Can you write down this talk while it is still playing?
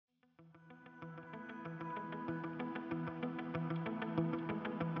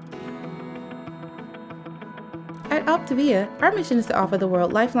At OPTAVIA, our mission is to offer the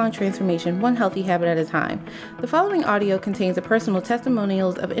world lifelong transformation, one healthy habit at a time. The following audio contains the personal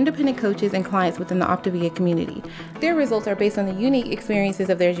testimonials of independent coaches and clients within the OPTAVIA community. Their results are based on the unique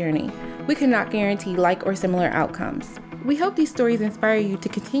experiences of their journey. We cannot guarantee like or similar outcomes. We hope these stories inspire you to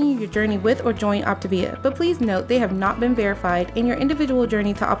continue your journey with or join OPTAVIA, but please note they have not been verified and your individual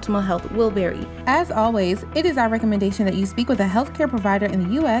journey to optimal health will vary. As always, it is our recommendation that you speak with a healthcare provider in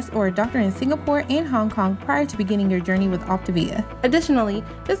the US or a doctor in Singapore and Hong Kong prior to beginning your journey with OPTAVIA. Additionally,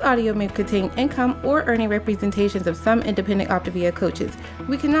 this audio may contain income or earning representations of some independent OPTAVIA coaches.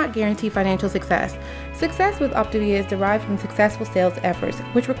 We cannot guarantee financial success. Success with OPTAVIA is derived from successful sales efforts,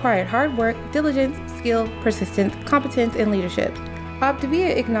 which required hard work, diligence, skill, persistence, competence, and leadership.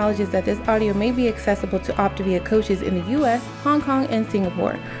 OPTAVIA acknowledges that this audio may be accessible to OPTAVIA coaches in the US, Hong Kong, and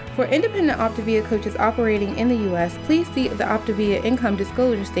Singapore. For independent OPTAVIA coaches operating in the US, please see the OPTAVIA Income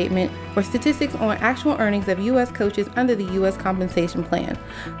Disclosure Statement for statistics on actual earnings of US coaches under the US Compensation Plan.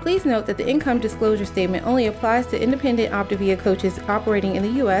 Please note that the Income Disclosure Statement only applies to independent OPTAVIA coaches operating in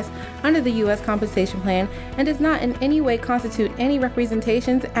the US under the US Compensation Plan and does not in any way constitute any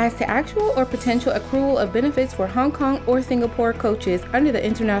representations as to actual or potential accrual of benefits for Hong Kong or Singapore coaches under the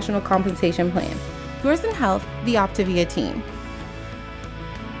International Compensation Plan. Yours in Health, the OPTAVIA team.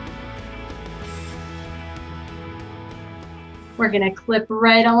 We're going to clip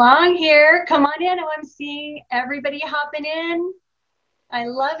right along here. Come on in. Oh, I'm seeing everybody hopping in. I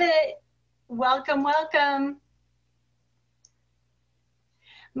love it. Welcome, welcome.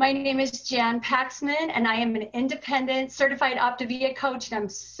 My name is Jan Paxman, and I am an independent certified OPTAVIA coach, and I'm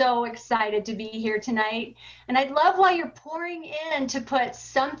so excited to be here tonight. And I'd love while you're pouring in to put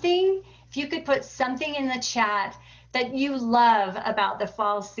something, if you could put something in the chat that you love about the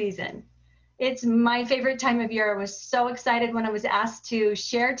fall season. It's my favorite time of year. I was so excited when I was asked to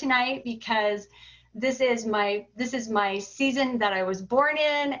share tonight because this is my season that I was born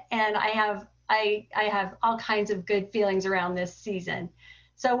in, and I have all kinds of good feelings around this season.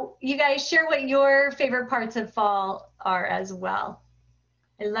 So you guys share what your favorite parts of fall are as well.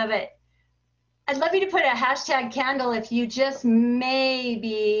 I love it. I'd love you to put a hashtag candle if you just may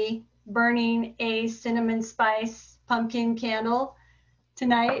be burning a cinnamon spice pumpkin candle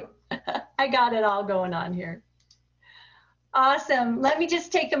tonight. I got it all going on here. Awesome. Let me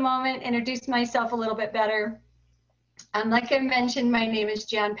just take a moment, introduce myself a little bit better. Like I mentioned, my name is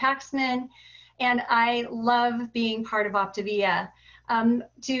Jan Paxman, and I love being part of OPTAVIA.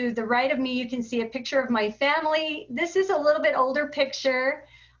 To the right of me, you can see a picture of my family. This is a little bit older picture,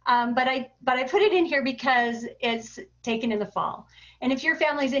 but I put it in here because it's taken in the fall. And if your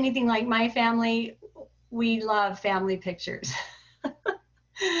family is anything like my family, we love family pictures.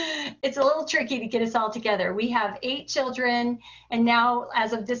 It's a little tricky to get us all together. We have 8 children, and now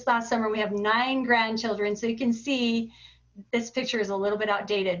as of this last summer, we have 9 grandchildren. So you can see this picture is a little bit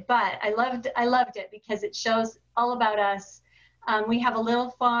outdated, but I loved it because it shows all about us. We have a little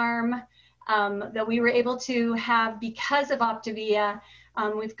farm that we were able to have because of OPTAVIA.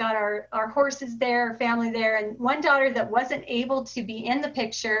 We've got our horses there, our family there, and one daughter that wasn't able to be in the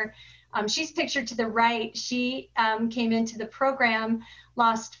picture, she's pictured to the right. She came into the program,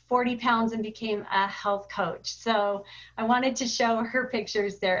 lost 40 pounds, and became a health coach. So I wanted to show her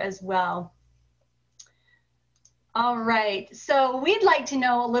pictures there as well. All right, so we'd like to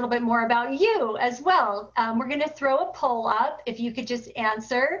know a little bit more about you as well. We're going to throw a poll up. If you could just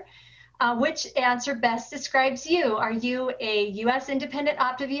answer which answer best describes you. Are you a US independent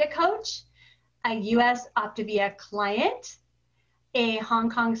OPTAVIA coach, a US OPTAVIA client, a Hong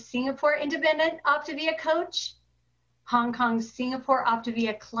Kong Singapore independent OPTAVIA coach, Hong Kong Singapore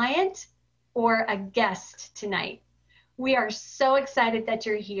OPTAVIA client, or a guest tonight? We are so excited that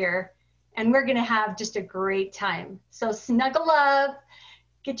you're here, and we're going to have just a great time. So snuggle up,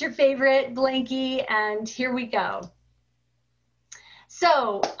 get your favorite blankie, and here we go.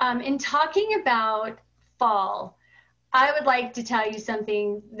 So in talking about fall, I would like to tell you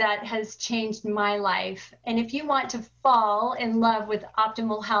something that has changed my life. And if you want to fall in love with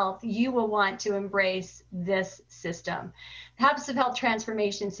optimal health, you will want to embrace this system, the Habits of Health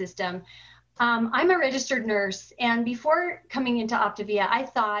Transformation System. I'm a registered nurse, and before coming into OPTAVIA, I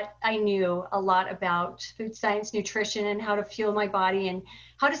thought I knew a lot about food science, nutrition, and how to fuel my body and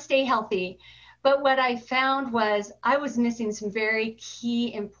how to stay healthy. But what I found was I was missing some very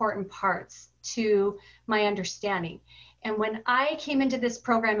key important parts to my understanding. And when I came into this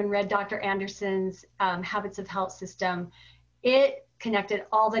program and read Dr. Anderson's Habits of Health system, it connected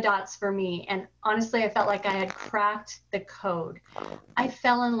all the dots for me. And honestly, I felt like I had cracked the code. I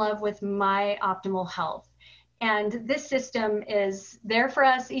fell in love with my optimal health. And this system is there for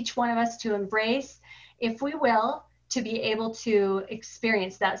us, each one of us, to embrace if we will. to be able to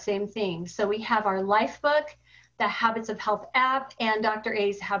experience that same thing. So we have our life book, the Habits of Health app, and Dr.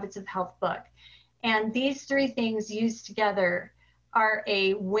 A's Habits of Health book. And these three things used together are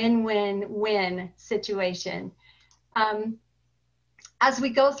a win-win-win situation. As we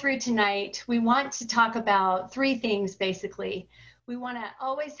go through tonight, we want to talk about three things basically. We want to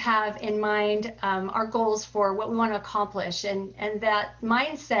always have in mind our goals for what we want to accomplish, and that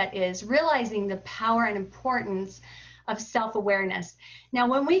mindset is realizing the power and importance of self-awareness. Now,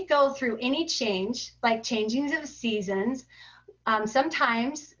 when we go through any change, like changing of seasons,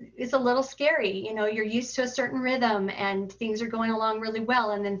 sometimes it's a little scary. You know, you're used to a certain rhythm and things are going along really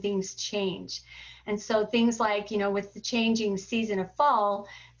well, and then things change. And so things like, you know, with the changing season of fall,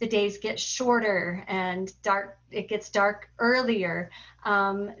 the days get shorter and dark, it gets dark earlier.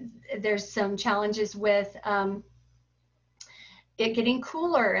 There's some challenges with it getting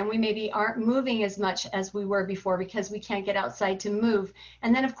cooler, and we maybe aren't moving as much as we were before because we can't get outside to move.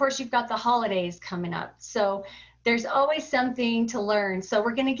 And then of course you've got the holidays coming up. So there's always something to learn. So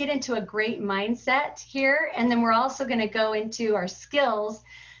we're going to get into a great mindset here, and then we're also going to go into our skills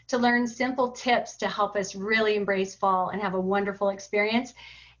to learn simple tips to help us really embrace fall and have a wonderful experience.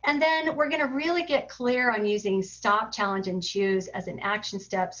 And then we're going to really get clear on using stop, challenge, and choose as an action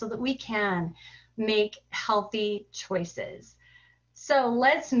step so that we can make healthy choices. So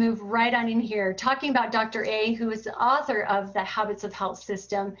let's move right on in here. Talking about Dr. A, who is the author of the Habits of Health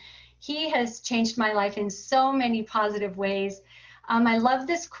system. He has changed my life in so many positive ways. I love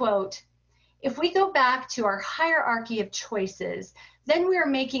this quote. If we go back to our hierarchy of choices, then we are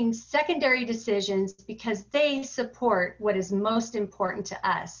making secondary decisions because they support what is most important to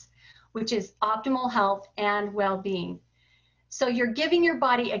us, which is optimal health and well-being. So you're giving your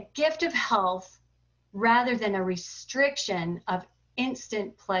body a gift of health rather than a restriction of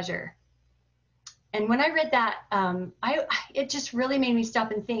instant pleasure. And when I read that, it just really made me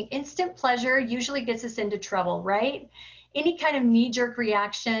stop and think. Instant pleasure usually gets us into trouble, right? Any kind of knee-jerk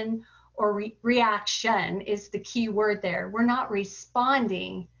reaction or reaction is the key word there. We're not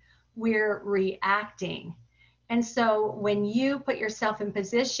responding, we're reacting. And so when you put yourself in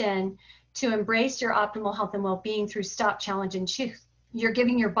position to embrace your optimal health and well-being through stop, challenge, and choose, you're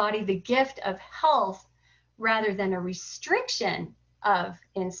giving your body the gift of health rather than a restriction of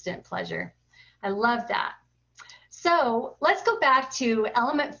instant pleasure. I love that. So let's go back to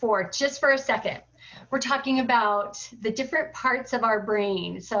element 4 just for a second. We're talking about the different parts of our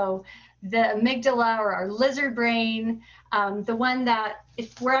brain. So the amygdala, or our lizard brain, the one that,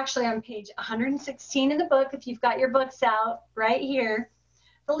 if we're actually on page 116 in the book, if you've got your books out right here,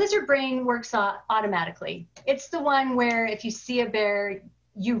 the lizard brain works automatically. It's the one where if you see a bear,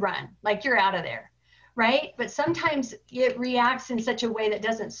 you run, like you're out of there. Right? But sometimes it reacts in such a way that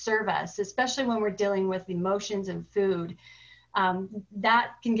doesn't serve us, especially when we're dealing with emotions and food.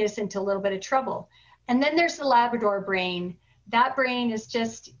 That can get us into a little bit of trouble. And then there's the Labrador brain. That brain is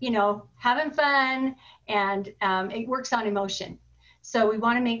just, you know, having fun, and it works on emotion. So we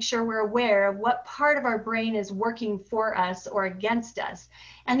want to make sure we're aware of what part of our brain is working for us or against us.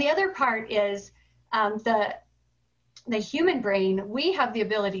 And the other part is the human brain. We have the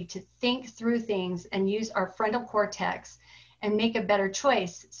ability to think through things and use our frontal cortex and make a better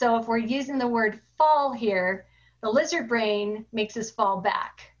choice. So if we're using the word fall here, the lizard brain makes us fall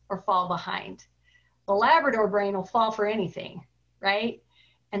back or fall behind. The Labrador brain will fall for anything, right?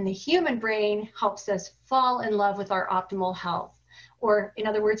 And the human brain helps us fall in love with our optimal health, or in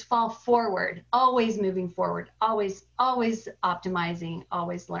other words, fall forward, always moving forward, always optimizing,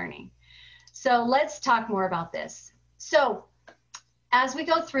 always learning. So let's talk more about this. So as we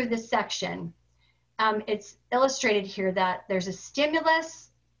go through this section, it's illustrated here that there's a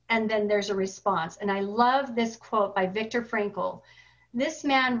stimulus and then there's a response. And I love this quote by Viktor Frankl. This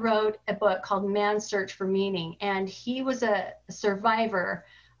man wrote a book called Man's Search for Meaning, and he was a survivor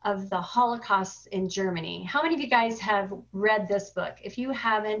of the Holocaust in Germany. How many of you guys have read this book? If you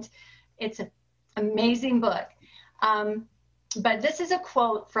haven't, it's an amazing book. But this is a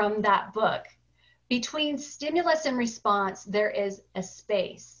quote from that book. Between stimulus and response, there is a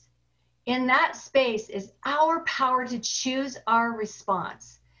space. In that space is our power to choose our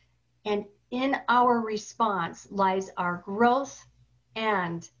response. And in our response lies our growth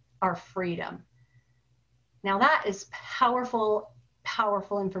and our freedom. Now that is powerful,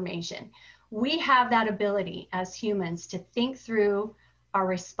 powerful information. We have that ability as humans to think through our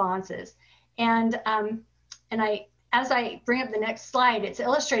responses. And as I bring up the next slide, it's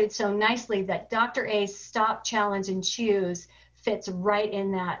illustrated so nicely that Dr. A's stop, challenge, and choose fits right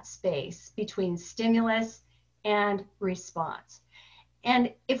in that space between stimulus and response.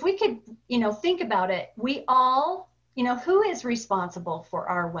 And if we could, think about it, we all who is responsible for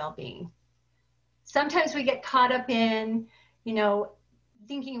our well-being? Sometimes we get caught up in,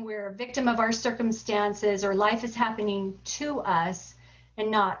 thinking we're a victim of our circumstances or life is happening to us and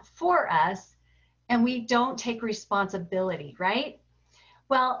not for us, and we don't take responsibility, right?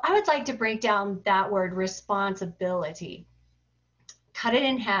 Well, I would like to break down that word responsibility, cut it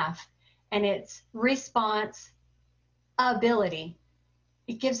in half, and it's response ability.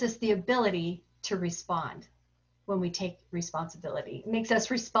 It gives us the ability to respond when we take responsibility. It makes us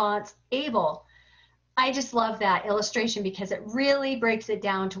response able. I just love that illustration because it really breaks it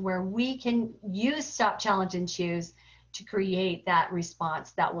down to where we can use stop, challenge, and choose to create that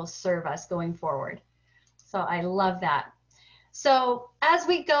response that will serve us going forward. So I love that. So as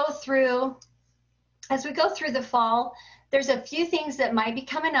we go through the fall, there's a few things that might be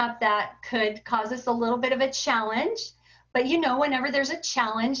coming up that could cause us a little bit of a challenge. But whenever there's a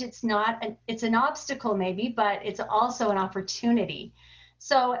challenge, it's an obstacle maybe, but it's also an opportunity.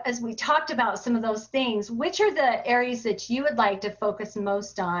 So as we talked about some of those things, which are the areas that you would like to focus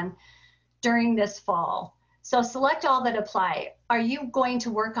most on during this fall? So select all that apply. Are you going to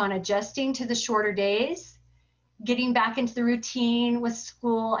work on adjusting to the shorter days? Getting back into the routine with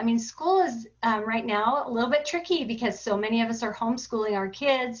school? I mean, school is right now a little bit tricky because so many of us are homeschooling our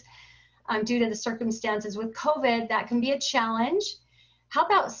kids due to the circumstances with COVID. That can be a challenge. How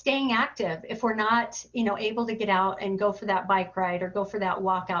about staying active if we're not, able to get out and go for that bike ride or go for that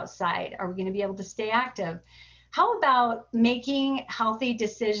walk outside? Are we going to be able to stay active? How about making healthy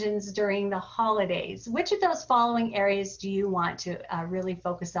decisions during the holidays? Which of those following areas do you want to really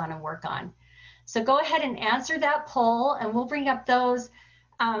focus on and work on? So go ahead and answer that poll, and we'll bring up those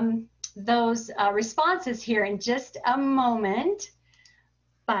responses here in just a moment.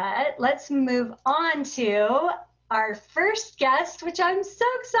 But let's move on to our first guest, which I'm so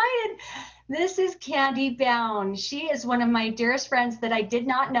excited. This is Candi Bown. She is one of my dearest friends that I did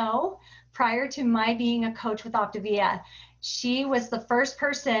not know prior to my being a coach with OPTAVIA. She was the first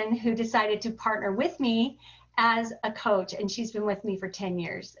person who decided to partner with me as a coach, and she's been with me for 10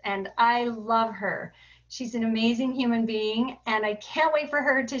 years, and I love her. She's an amazing human being, and I can't wait for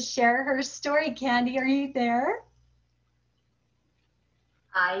her to share her story. Candi, are you there?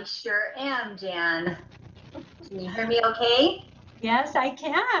 I sure am, Jan. Can you hear me okay? Yes, I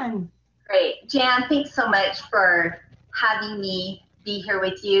can. Great. Jan, thanks so much for having me be here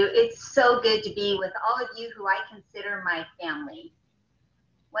with you. It's so good to be with all of you who I consider my family.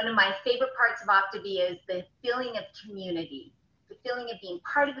 One of my favorite parts of OPTAVIA is the feeling of community, the feeling of being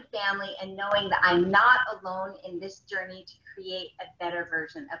part of the family and knowing that I'm not alone in this journey to create a better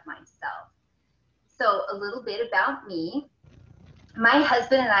version of myself. So a little bit about me. My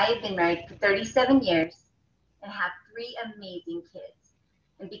husband and I have been married for 37 years and have 3 amazing kids.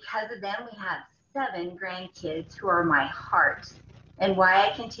 And because of them, we have 7 grandkids who are my heart and why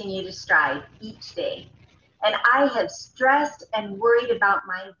I continue to strive each day. And I have stressed and worried about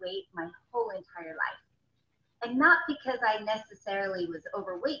my weight my whole entire life. And not because I necessarily was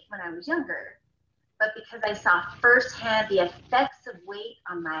overweight when I was younger, but because I saw firsthand the effects of weight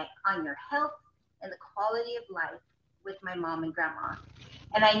on your health and the quality of life with my mom and grandma.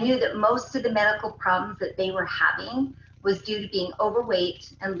 And I knew that most of the medical problems that they were having was due to being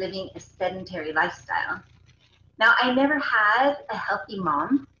overweight and living a sedentary lifestyle. Now, I never had a healthy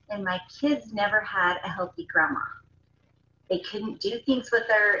mom, and my kids never had a healthy grandma. They couldn't do things with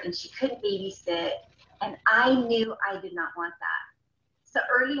her, and she couldn't babysit, and I knew I did not want that. So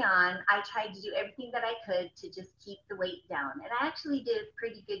early on, I tried to do everything that I could to just keep the weight down, and I actually did a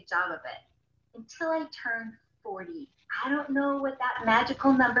pretty good job of it until I turned 40. I don't know what that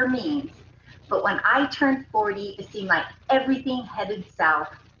magical number means, but when I turned 40, it seemed like everything headed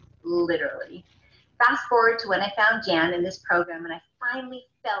south, literally. Fast forward to when I found Jan in this program, and I finally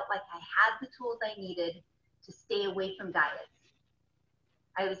felt like I had the tools I needed to stay away from diets.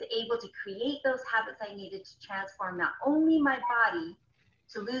 I was able to create those habits I needed to transform not only my body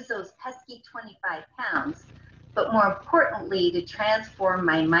to lose those pesky 25 pounds, but more importantly, to transform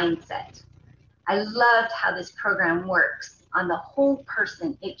my mindset. I loved how this program works on the whole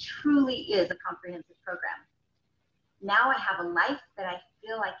person. It truly is a comprehensive program. Now I have a life that I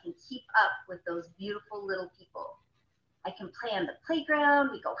feel I can keep up with those beautiful little people. I can play on the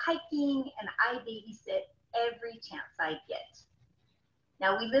playground, we go hiking, and I babysit every chance I get.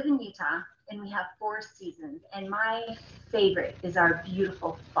 Now we live in Utah and we have 4 seasons, and my favorite is our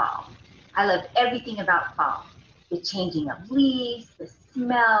beautiful fall. I love everything about fall. The changing of leaves, the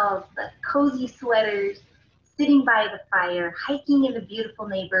smells, the cozy sweaters, sitting by the fire, hiking in the beautiful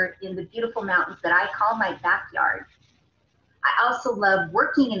mountains that I call my backyard. I also love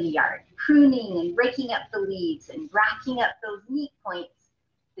working in the yard, pruning and raking up the leaves and racking up those neat points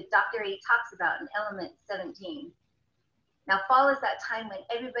that Dr. A talks about in Element 17. Now, fall is that time when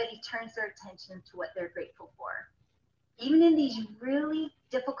everybody turns their attention to what they're grateful for. Even in these really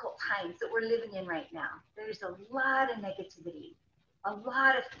difficult times that we're living in right now, there's a lot of negativity, a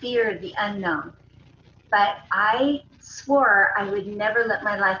lot of fear of the unknown. But I swore I would never let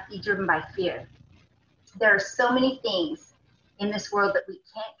my life be driven by fear. There are so many things in this world that we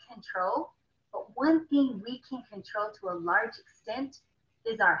can't control, but one thing we can control to a large extent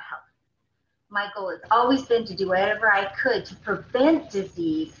is our health. My goal has always been to do whatever I could to prevent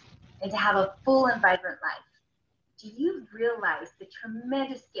disease and to have a full and vibrant life. Do you realize the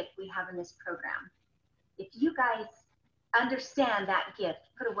tremendous gift we have in this program? If you guys understand that gift,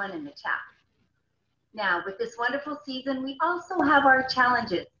 put a 1 in the chat. Now, with this wonderful season, we also have our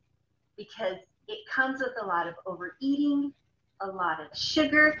challenges because it comes with a lot of overeating, a lot of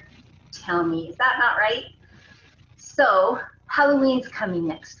sugar. Tell me, is that not right? So, Halloween's coming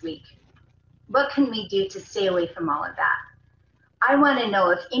next week. What can we do to stay away from all of that? I want to know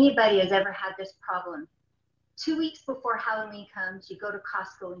if anybody has ever had this problem. 2 weeks before Halloween comes, you go to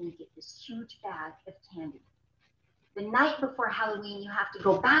Costco and you get this huge bag of candy. The night before Halloween, you have to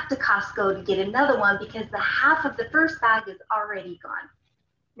go back to Costco to get another one because the half of the first bag is already gone.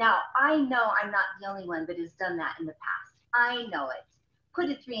 Now, I know I'm not the only one that has done that in the past. I know it. Put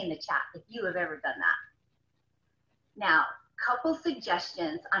a 3 in the chat if you have ever done that. Now, couple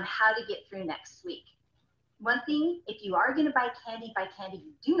suggestions on how to get through next week. One thing, if you are going to buy candy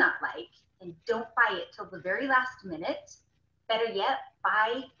you do not like, and don't buy it till the very last minute. Better yet,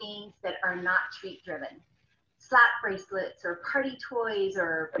 buy things that are not treat driven. Slap bracelets or party toys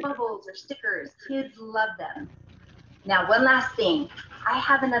or bubbles or stickers. Kids love them. Now, one last thing. I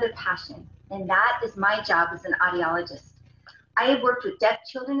have another passion, and that is my job as an audiologist. I have worked with deaf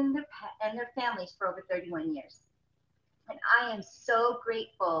children and their families for over 31 years. And I am so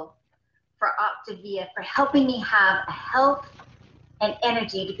grateful for OPTAVIA for helping me have a health and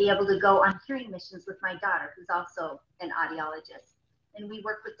energy to be able to go on hearing missions with my daughter, who's also an audiologist. And we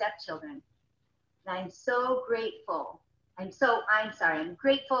work with deaf children. And I'm so grateful. I'm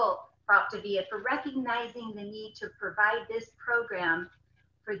grateful for OPTAVIA for recognizing the need to provide this program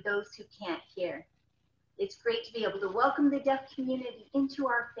for those who can't hear. It's great to be able to welcome the deaf community into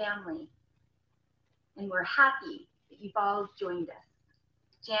our family. And we're happy that you've all joined us.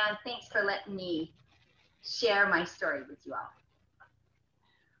 Jan, thanks for letting me share my story with you all.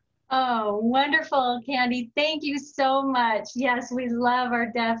 Oh, wonderful, Candi. Thank you so much. Yes, we love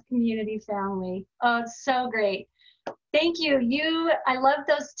our deaf community family. Oh, it's so great. Thank you. I love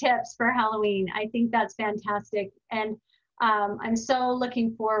those tips for Halloween. I think that's fantastic. And I'm so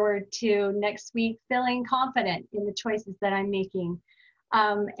looking forward to next week feeling confident in the choices that I'm making.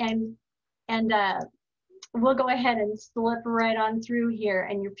 We'll go ahead and slip right on through here,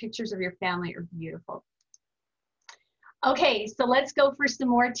 and your pictures of your family are beautiful. Okay, so let's go for some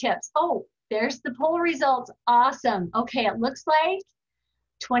more tips. Oh, there's the poll results. Awesome. Okay, it looks like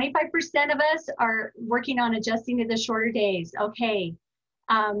 25% of us are working on adjusting to the shorter days. Okay,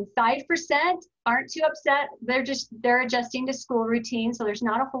 5% aren't too upset. They're adjusting to school routine, so there's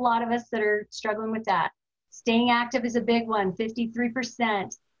not a whole lot of us that are struggling with that. Staying active is a big one,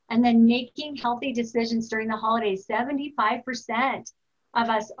 53%. And then making healthy decisions during the holidays, 75% of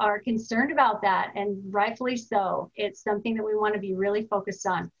us are concerned about that, and rightfully so. It's something that we want to be really focused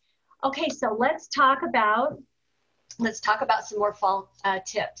on. Okay, so let's talk about some more fall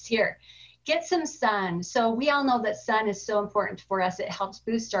tips here. Get some sun. So we all know that sun is so important for us. It helps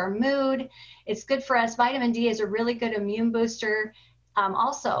boost our mood. It's good for us. Vitamin D is a really good immune booster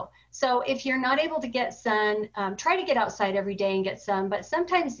also. So if you're not able to get sun, try to get outside every day and get sun, but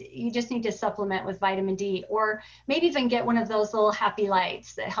sometimes you just need to supplement with vitamin D, or maybe even get one of those little happy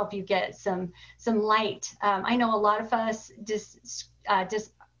lights that help you get some light. I know a lot of us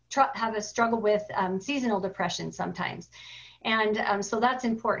have a struggle with seasonal depression sometimes. And so that's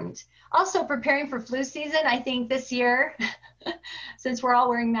important. Also, preparing for flu season, I think this year, since we're all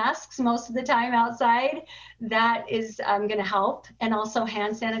wearing masks most of the time outside, that is going to help. And also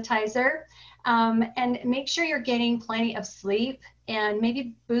hand sanitizer. And make sure you're getting plenty of sleep, and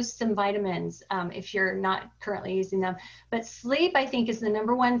maybe boost some vitamins if you're not currently using them. But sleep, I think, is the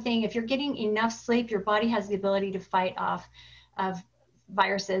 #1 thing. If you're getting enough sleep, your body has the ability to fight off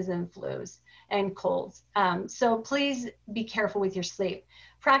viruses and flus and colds. So please be careful with your sleep.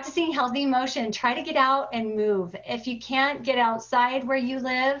 Practicing healthy motion, try to get out and move. If you can't get outside where you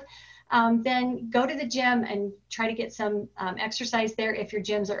live, then go to the gym and try to get some exercise there if your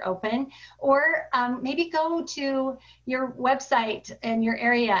gyms are open, or maybe go to your website in your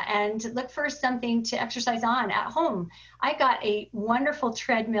area and look for something to exercise on at home. I got a wonderful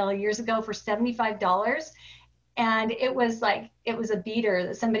treadmill years ago for $75. And it was a beater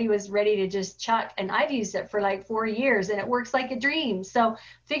that somebody was ready to just chuck. And I've used it for like 4 years and it works like a dream. So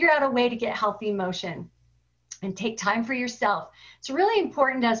figure out a way to get healthy motion and take time for yourself. It's really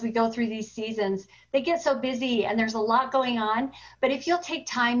important as we go through these seasons. They get so busy and there's a lot going on. But if you'll take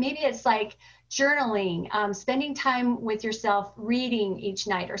time, maybe it's like journaling, spending time with yourself, reading each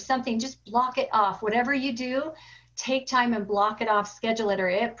night or something, just block it off. Whatever you do, take time and block it off, schedule it, or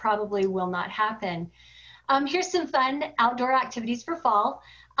it probably will not happen. Here's some fun outdoor activities for fall.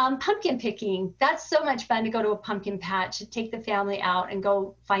 Pumpkin picking. That's so much fun to go to a pumpkin patch, take the family out and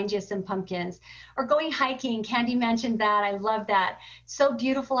go find you some pumpkins. Or going hiking. Candi mentioned that. I love that. So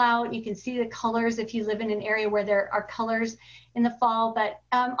beautiful out. You can see the colors if you live in an area where there are colors in the fall. But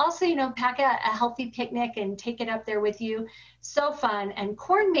also, you know, pack a healthy picnic and take it up there with you. So fun. And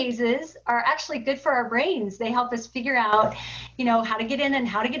corn mazes are actually good for our brains. They help us figure out, you know, how to get in and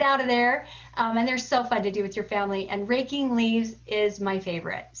how to get out of there. And they're so fun to do with your family. And raking leaves is my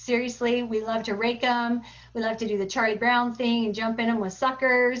favorite. Seriously, we love to rake them. We love to do the Charlie Brown thing and jump in them with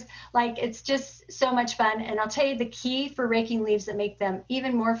suckers. Like, it's just so much fun. And I'll tell you, the key for raking leaves that make them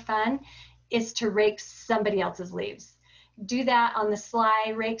even more fun is to rake somebody else's leaves. Do that on the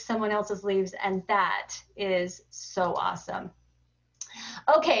sly, rake someone else's leaves, and that is so awesome.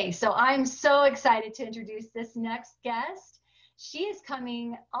 Okay, so I'm so excited to introduce this next guest. She is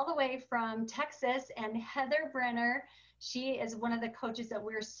coming all the way from Texas, and Heather Brenner. She is one of the coaches that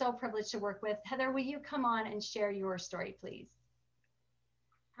we're so privileged to work with. Heather, will you come on and share your story, please?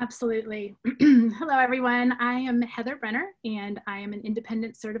 Absolutely. Hello, everyone. I am Heather Brenner, and I am an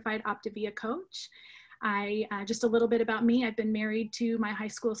independent certified OPTAVIA coach. Just a little bit about me. I've been married to my high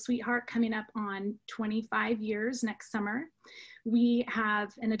school sweetheart, coming up on 25 years next summer. We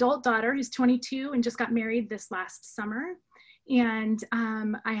have an adult daughter who's 22 and just got married this last summer. And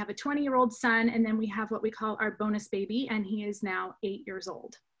I have a 20-year-old son, and then we have what we call our bonus baby, and he is now 8 years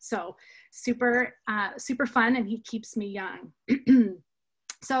old. So super, super fun, and he keeps me young.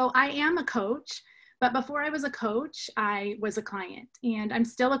 So I am a coach, but before I was a coach, I was a client, and I'm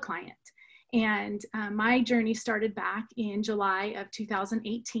still a client. And my journey started back in July of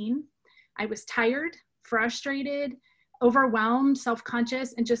 2018. I was tired, frustrated, overwhelmed,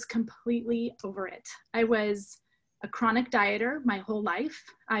 self-conscious, and just completely over it. I was a chronic dieter my whole life.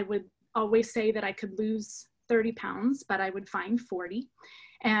 I would always say that I could lose 30 pounds, but I would find 40.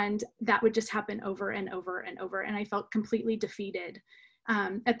 And that would just happen over and over and over. And I felt completely defeated.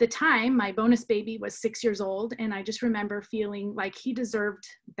 At the time, my bonus baby was 6 years old, and I just remember feeling like he deserved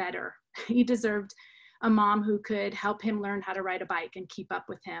better. He deserved a mom who could help him learn how to ride a bike and keep up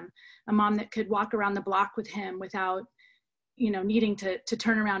with him, a mom that could walk around the block with him without, you know, needing to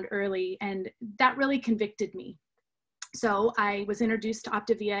turn around early. And that really convicted me. So I was introduced to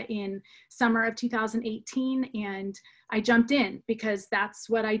OPTAVIA in summer of 2018, and I jumped in because that's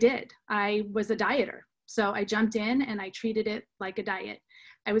what I did. I was a dieter. So I jumped in and I treated it like a diet.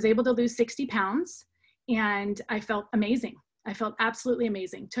 I was able to lose 60 pounds and I felt amazing. I felt absolutely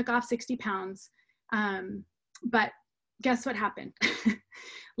amazing. Took off 60 pounds. But guess what happened?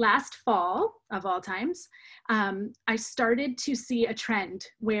 Last fall, of all times, I started to see a trend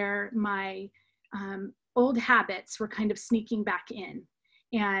where my old habits were kind of sneaking back in.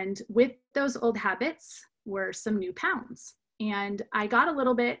 And with those old habits were some new pounds. And I got a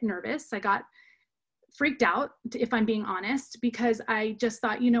little bit nervous. I got freaked out, if I'm being honest, because I just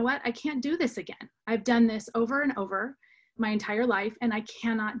thought, you know what, I can't do this again. I've done this over and over my entire life, and I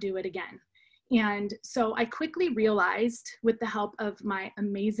cannot do it again. And so I quickly realized, with the help of my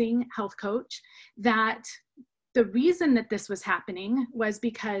amazing health coach, that the reason that this was happening was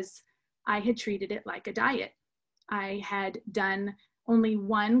because I had treated it like a diet. I had done only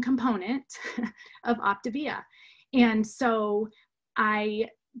one component of OPTAVIA. And so I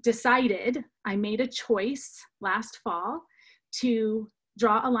made a choice last fall to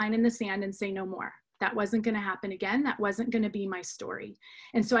draw a line in the sand and say no more. That wasn't going to happen again. That wasn't going to be my story.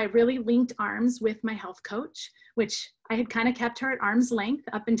 And so I really linked arms with my health coach, which I had kind of kept her at arm's length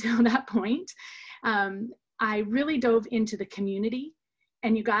up until that point. I really dove into the community.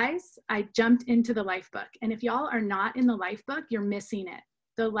 And you guys, I jumped into the Life Book. And if y'all are not in the Life Book, you're missing it.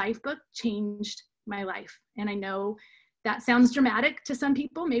 The Life Book changed my life. And I know that sounds dramatic to some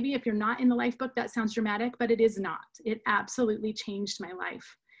people. Maybe if you're not in the Life Book, that sounds dramatic, but it is not. It absolutely changed my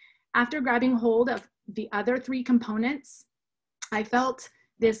life. After grabbing hold of the other three components, I felt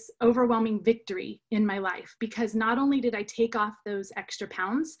this overwhelming victory in my life, because not only did I take off those extra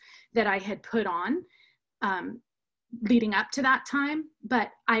pounds that I had put on leading up to that time,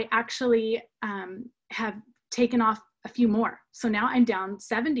 but I actually have taken off a few more. So now I'm down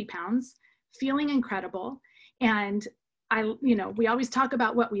 70 pounds, feeling incredible. And we always talk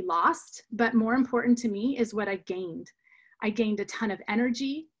about what we lost, but more important to me is what I gained. I gained a ton of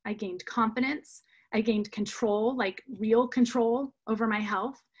energy. I gained confidence. I gained control, like real control over my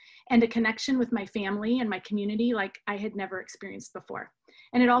health, and a connection with my family and my community like I had never experienced before.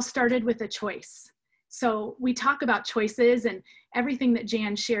 And it all started with a choice. So we talk about choices, and everything that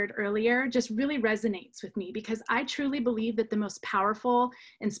Jan shared earlier just really resonates with me, because I truly believe that the most powerful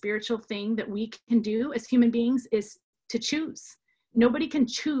and spiritual thing that we can do as human beings is to choose. Nobody can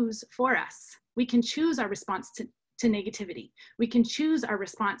choose for us. We can choose our response to negativity. We can choose our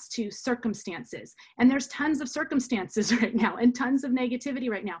response to circumstances. And there's tons of circumstances right now and tons of negativity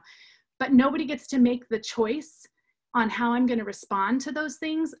right now, but nobody gets to make the choice on how I'm going to respond to those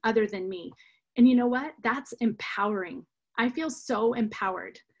things other than me. And you know what? That's empowering. I feel so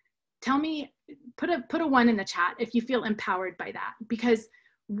empowered. Tell me, put a 1 in the chat if you feel empowered by that, because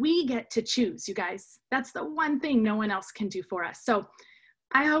we get to choose, you guys. That's the one thing no one else can do for us. So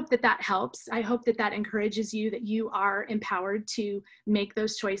I hope that that helps. I hope that that encourages you, that you are empowered to make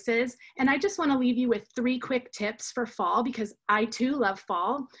those choices. And I just want to leave you with 3 quick tips for fall, because I too love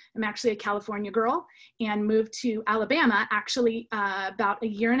fall. I'm actually a California girl and moved to Alabama actually about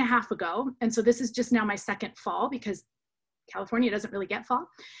 1.5 years ago. And so this is just now my 2nd fall, because California doesn't really get fall.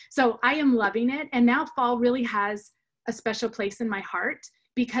 So I am loving it. And now fall really has a special place in my heart,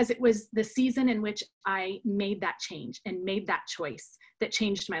 because it was the season in which I made that change and made that choice that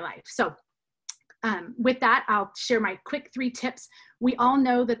changed my life. So with that, I'll share my quick 3 tips. We all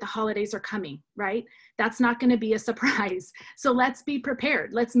know that the holidays are coming, right? That's not going to be a surprise. So let's be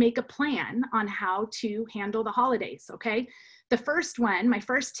prepared. Let's make a plan on how to handle the holidays, okay? The first one, my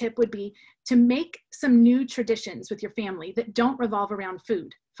first tip would be to make some new traditions with your family that don't revolve around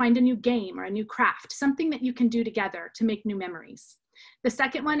food. Find a new game or a new craft, something that you can do together to make new memories. The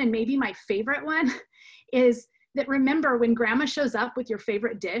second one, and maybe my favorite one, is that remember when grandma shows up with your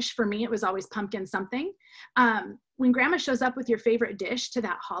favorite dish. For me, it was always pumpkin something. When grandma shows up with your favorite dish to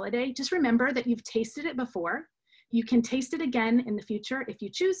that holiday, just remember that you've tasted it before. You can taste it again in the future if you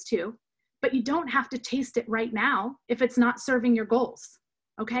choose to, but you don't have to taste it right now if it's not serving your goals,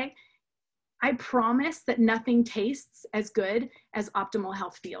 okay? I promise that nothing tastes as good as optimal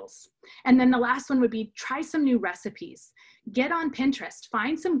health feels. And then the last one would be try some new recipes. Get on Pinterest,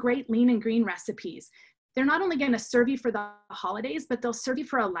 find some great lean and green recipes. They're not only going to serve you for the holidays, but they'll serve you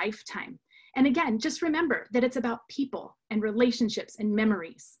for a lifetime. And again, just remember that it's about people and relationships and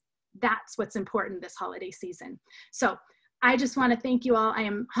memories. That's what's important this holiday season. So I just want to thank you all. I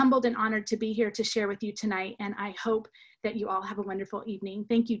am humbled and honored to be here to share with you tonight. And I hope that you all have a wonderful evening.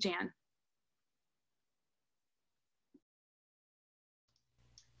 Thank you, Jan.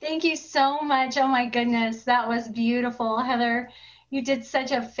 Thank you so much. Oh my goodness, that was beautiful, Heather. You did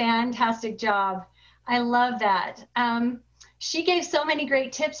such a fantastic job. I love that. She gave so many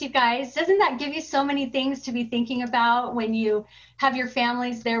great tips, you guys. Doesn't that give you so many things to be thinking about when you have your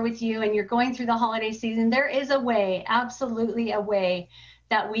families there with you and you're going through the holiday season? There is a way, absolutely a way,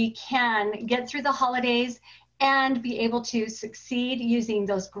 that we can get through the holidays and be able to succeed using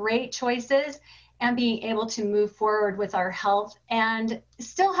those great choices and being able to move forward with our health and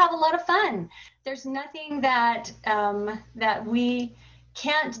still have a lot of fun. There's nothing that that we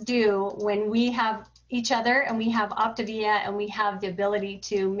can't do when we have each other and we have OPTAVIA and we have the ability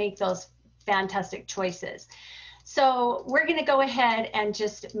to make those fantastic choices. So we're gonna go ahead and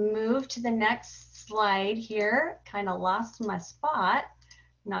just move to the next slide here. Kind of lost my spot,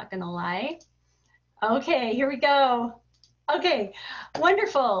 not gonna lie. Okay, here we go. Okay,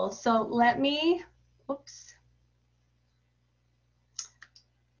 wonderful. So let me, oops.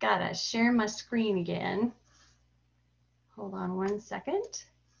 Gotta share my screen again. Hold on 1 second.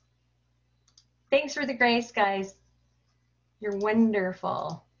 Thanks for the grace, guys. You're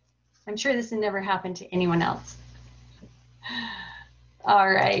wonderful. I'm sure this has never happened to anyone else.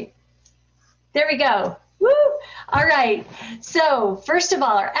 All right. There we go. Woo! All right. So first of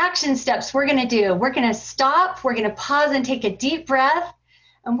all, our action steps we're going to do. We're going to stop. We're going to pause and take a deep breath.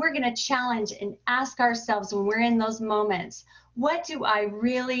 And we're going to challenge and ask ourselves when we're in those moments, what do I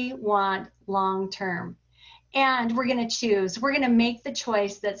really want long term? And we're going to choose. We're going to make the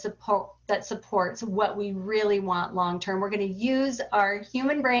choice that supports what we really want long term. We're going to use our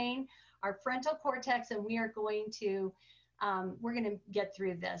human brain, our frontal cortex, and we are going to we're going to get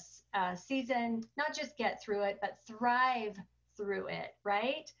through this season, not just get through it, but thrive through it,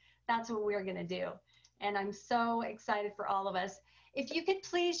 right? That's what we're going to do. And I'm so excited for all of us. If you could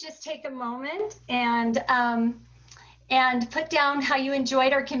please just take a moment and put down how you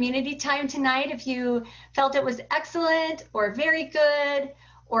enjoyed our community time tonight. If you felt it was excellent or very good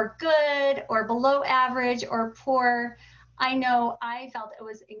or below average or poor. I know I felt it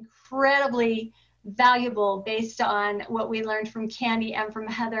was incredibly valuable based on what we learned from Candi and from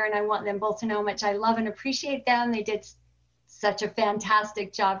Heather, and I want them both to know how much I love and appreciate them. They did such a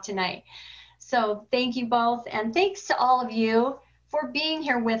fantastic job tonight. So thank you both, and thanks to all of you for being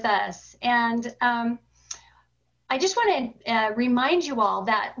here with us. And I just want to remind you all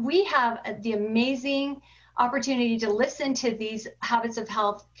that we have the amazing opportunity to listen to these Habits of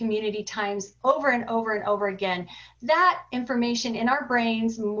Health community times over and over and over again. That information in our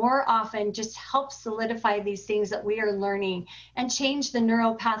brains more often just helps solidify these things that we are learning and change the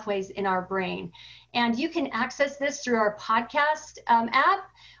neural pathways in our brain. And you can access this through our podcast app,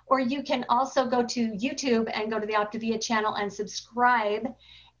 or you can also go to YouTube and go to the OPTAVIA channel and subscribe.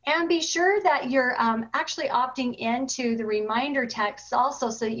 And be sure that you're actually opting into the reminder texts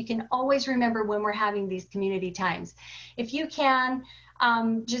also, so that you can always remember when we're having these community times. If you can,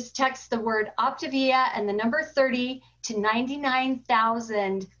 just text the word OPTAVIA and the number 30 to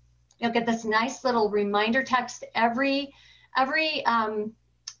 99,000. You'll get this nice little reminder text every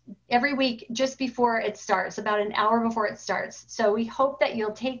week just before it starts, about an hour before it starts. So we hope that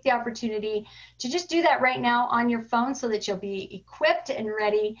you'll take the opportunity to just do that right now on your phone, so that you'll be equipped and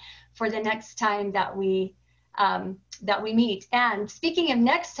ready for the next time that we meet. And speaking of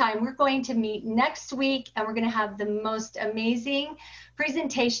next time, we're going to meet next week, and we're going to have the most amazing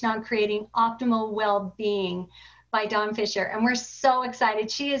presentation on creating optimal well-being by Dawn Fisher, and we're so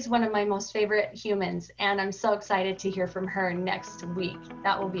excited. She is one of my most favorite humans, and I'm so excited to hear from her next week.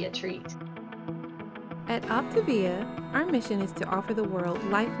 That will be a treat. At OPTAVIA, our mission is to offer the world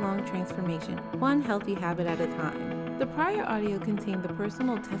lifelong transformation, one healthy habit at a time. The prior audio contained the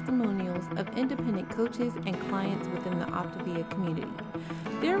personal testimonials of independent coaches and clients within the OPTAVIA community.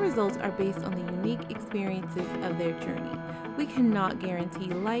 Their results are based on the unique experiences of their journey. We cannot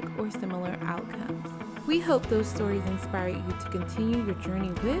guarantee like or similar outcomes. We hope those stories inspire you to continue your journey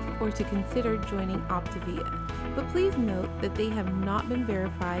with or to consider joining OPTAVIA. But please note that they have not been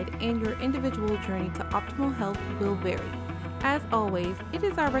verified, and your individual journey to optimal health will vary. As always, it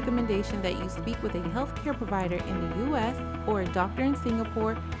is our recommendation that you speak with a healthcare provider in the U.S. or a doctor in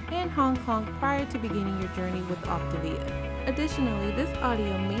Singapore and Hong Kong prior to beginning your journey with OPTAVIA. Additionally, this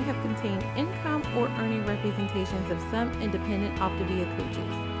audio may have contained income or earning representations of some independent OPTAVIA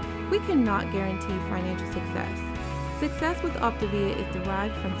coaches. We cannot guarantee financial success. Success with OPTAVIA is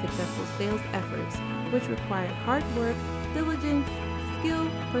derived from successful sales efforts, which require hard work, diligence, skill,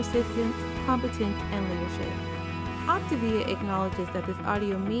 persistence, competence, and leadership. OPTAVIA acknowledges that this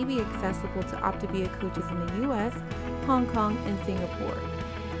audio may be accessible to OPTAVIA coaches in the U.S., Hong Kong, and Singapore.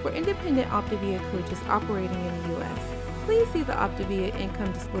 For independent OPTAVIA coaches operating in the U.S., please see the OPTAVIA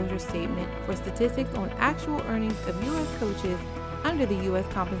Income Disclosure Statement for statistics on actual earnings of U.S. coaches under the U.S.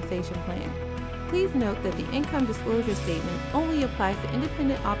 Compensation Plan. Please note that the Income Disclosure Statement only applies to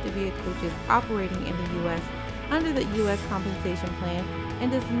independent OPTAVIA coaches operating in the U.S. under the U.S. Compensation Plan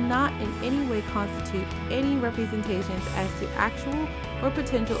and does not in any way constitute any representations as to actual or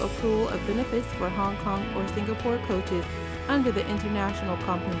potential accrual of benefits for Hong Kong or Singapore coaches under the International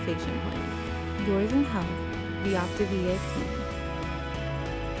Compensation Plan. Yours in health, the OPTAVIA team.